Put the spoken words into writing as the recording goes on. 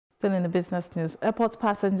Still in the business news, airport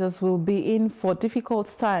passengers will be in for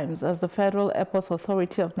difficult times as the Federal Airports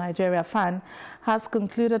Authority of Nigeria, FAAN, has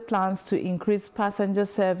concluded plans to increase passenger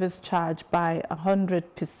service charge by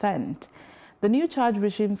 100%. The new charge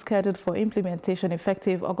regime scheduled for implementation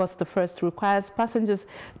effective August the 1st requires passengers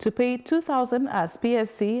to pay 2,000 as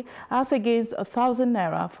PSC as against 1,000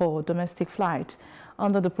 naira for domestic flight.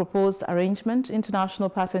 Under the proposed arrangement, international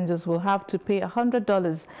passengers will have to pay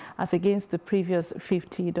 $100 as against the previous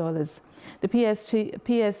 $50. The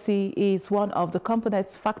PSC is one of the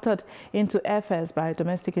components factored into airfares by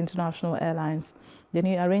domestic international airlines. The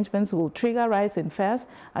new arrangements will trigger a rise in fares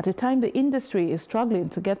at a time the industry is struggling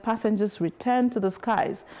to get passengers returned to the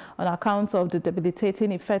skies on account of the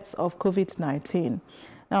debilitating effects of COVID-19.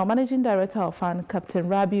 Now, Managing Director of FAAN, Captain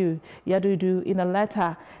Rabiu Yadudu, in a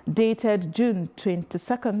letter dated June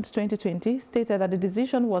 22nd, 2020, stated that the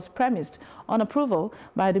decision was premised on approval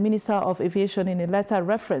by the Minister of Aviation in a letter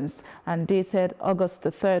referenced and dated August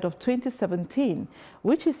the 3rd of 2017,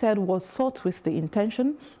 which he said was sought with the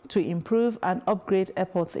intention to improve and upgrade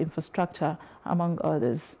airports infrastructure, among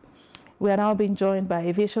others. We are now being joined by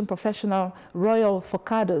Aviation Professional Royal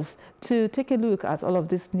Forcados to take a look at all of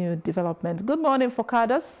this new development. Good morning,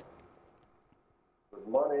 Forcados. Good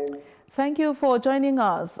morning. Thank you for joining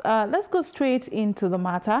us. Let's go straight into the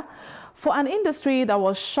matter. For an industry that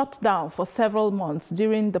was shut down for several months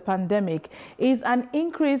during the pandemic, is an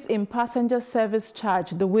increase in passenger service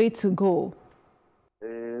charge the way to go?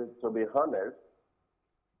 To be honest,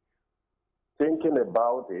 thinking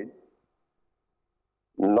about it,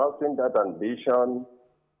 nothing that ambition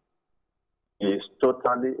is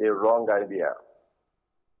totally a wrong idea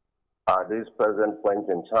at this present point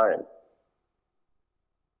in time.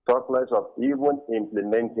 Talk less of even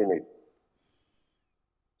implementing it.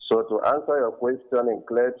 So to answer your question in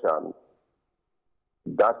clear terms,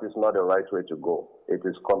 that is not the right way to go. It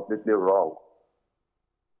is completely wrong.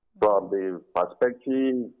 From the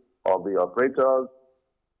perspective of the operators,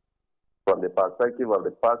 from the perspective of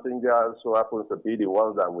the passengers who happen to be the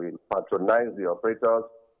ones that will patronize the operators,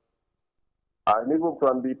 and even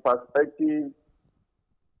from the perspective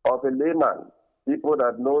of a layman, people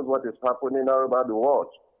that knows what is happening all over the world,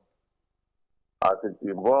 as it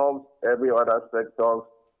involves every other sector,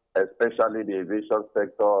 especially the aviation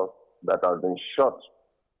sector that has been shut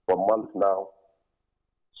for months now,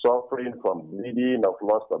 suffering from bleeding of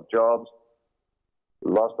loss of jobs,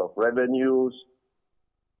 loss of revenues,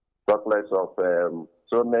 talk less of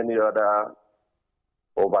so many other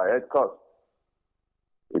overhead costs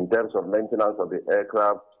in terms of maintenance of the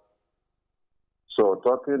aircraft. So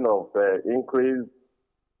talking of increase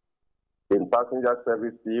in passenger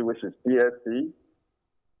service fee, which is PSC,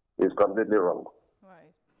 is completely wrong.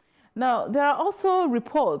 Right. Now, there are also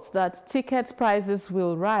reports that ticket prices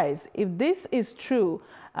will rise. If this is true,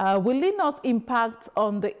 will it not impact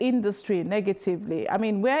on the industry negatively? I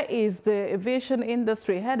mean, where is the aviation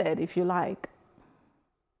industry headed, if you like?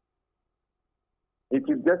 It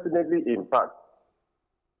will definitely impact.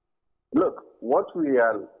 Look, what we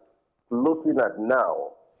are looking at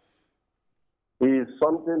now is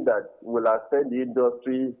something that will affect the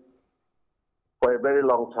industry for a very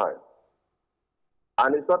long time.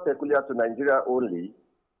 And it's not peculiar to Nigeria only.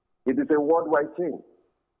 It is a worldwide thing.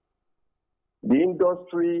 The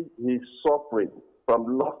industry is suffering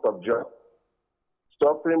from loss of jobs,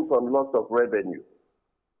 suffering from loss of revenue.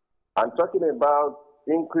 And talking about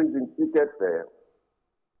increase in ticket fare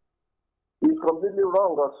is completely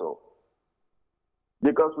wrong also.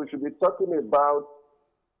 Because we should be talking about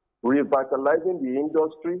revitalizing the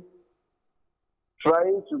industry,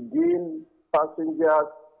 trying to gain passengers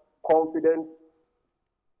confidence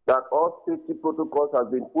that all safety protocols have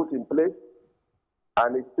been put in place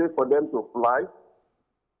and it's safe for them to fly,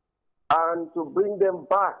 and to bring them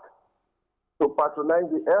back to patronize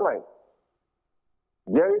the airline.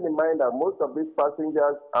 Bearing in mind that most of these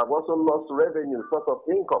passengers have also lost revenue, source of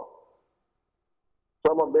income.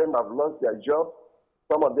 Some of them have lost their jobs.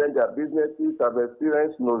 Some of them, their businesses have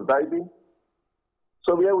experienced nosediving.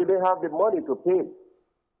 So where will they have the money to pay?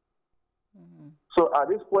 So at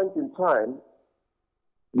this point in time,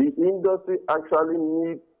 the industry actually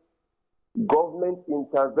needs government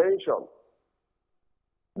intervention,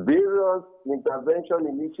 various intervention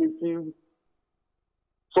initiatives,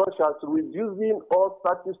 such as reducing all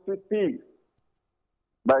statutory fees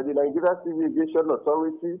by the Nigeria Civil Aviation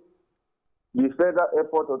Authority, the Federal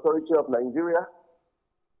Airport Authority of Nigeria,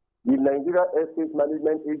 the Nigeria Airspace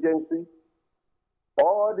Management Agency.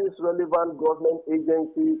 All these relevant government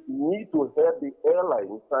agencies need to help the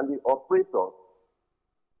airlines and the operators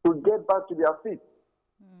to get back to their feet.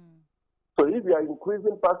 So if you are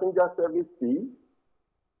increasing passenger service fee,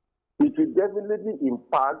 it will definitely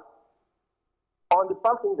impact on the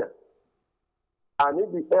passengers. And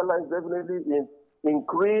if the airlines definitely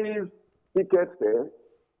increase ticket fare,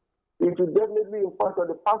 it will definitely impact on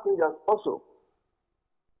the passengers also.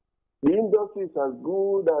 The industry is as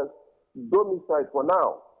good as domicile for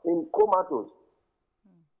now, in comatose.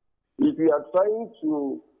 If you are trying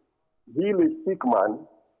to heal a sick man,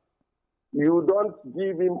 you don't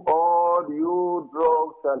give him all the old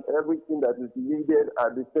drugs and everything that is needed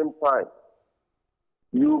at the same time.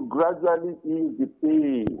 You gradually ease the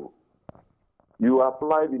pain. You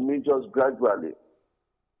apply the measures gradually.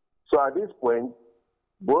 So at this point,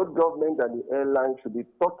 both government and the airline should be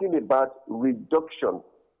talking about reduction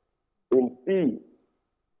in fee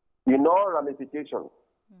in all ramifications,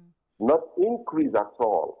 not increase at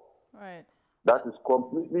all. Right. That is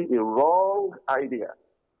completely a wrong idea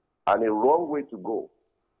and a wrong way to go.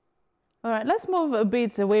 All right, let's move a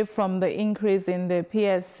bit away from the increase in the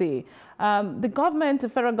PSC. The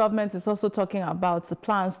federal government is also talking about the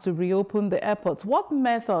plans to reopen the airports. What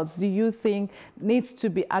methods do you think needs to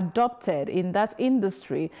be adopted in that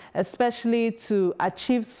industry, especially to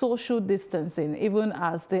achieve social distancing, even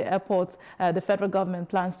as the airports, the federal government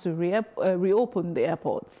plans to reopen the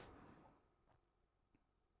airports?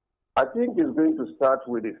 I think it's going to start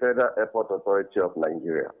with the Federal Airport Authority of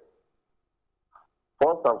Nigeria.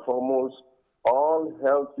 First and foremost, all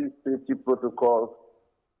healthy safety protocols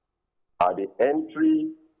at the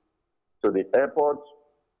entry to the airport,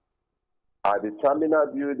 at the terminal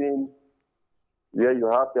building, where you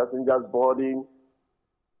have passengers boarding,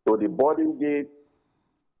 to the boarding gate,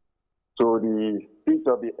 to the seat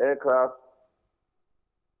of the aircraft,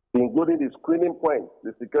 including the screening point,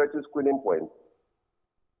 the security screening point.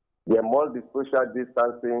 There must be social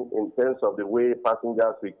distancing in terms of the way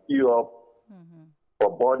passengers will queue up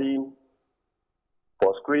for boarding,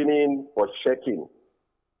 for screening, for checking.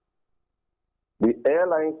 The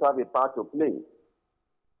airlines have a part to play.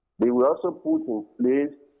 They will also put in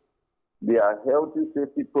place their healthy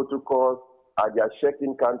safety protocols at their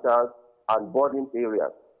check-in counters and boarding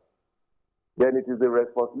areas. Then it is the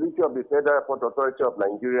responsibility of the Federal Airport Authority of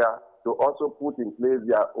Nigeria to also put in place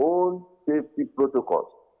their own safety protocols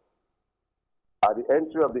at the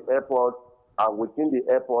entry of the airport and within the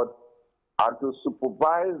airport, and to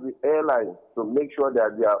supervise the airlines to make sure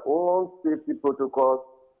that their own safety protocols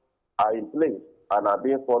are in place and are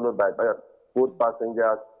being followed by both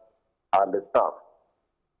passengers and the staff.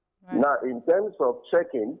 Right. Now, in terms of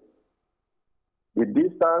checking, the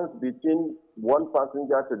distance between one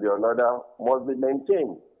passenger to the another must be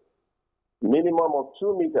maintained, minimum of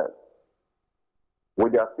 2 meters,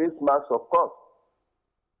 with their face masks, of course.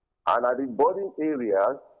 And at the boarding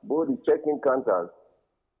areas, both the check-in counters,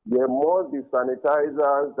 there must be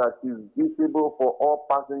sanitizers that is visible for all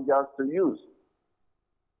passengers to use.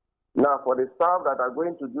 Now, for the staff that are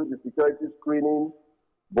going to do the security screening,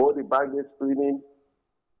 both the baggage screening,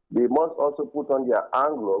 they must also put on their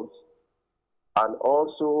hand gloves and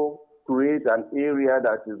also create an area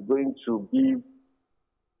that is going to give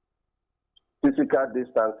physical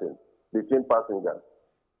distancing between passengers.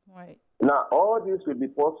 Right. Now, all this will be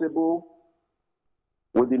possible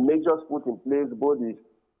with the measures put in place, both the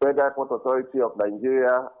Federal Airport Authority of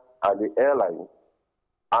Nigeria and the airlines,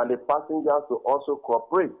 and the passengers to also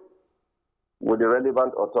cooperate with the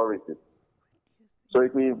relevant authorities. So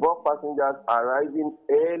it will involve passengers arriving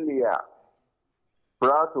earlier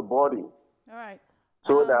prior to boarding, all right,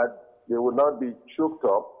 so that they will not be choked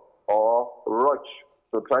up or rushed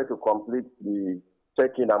to try to complete the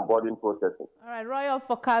check-in and boarding processing. All right, Royal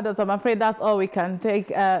Forcados, I'm afraid that's all we can take.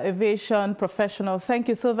 Aviation Professional, thank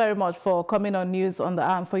you so very much for coming on News on the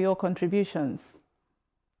Arm, for your contributions.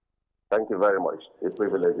 Thank you very much. A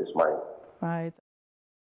privilege is mine. Right.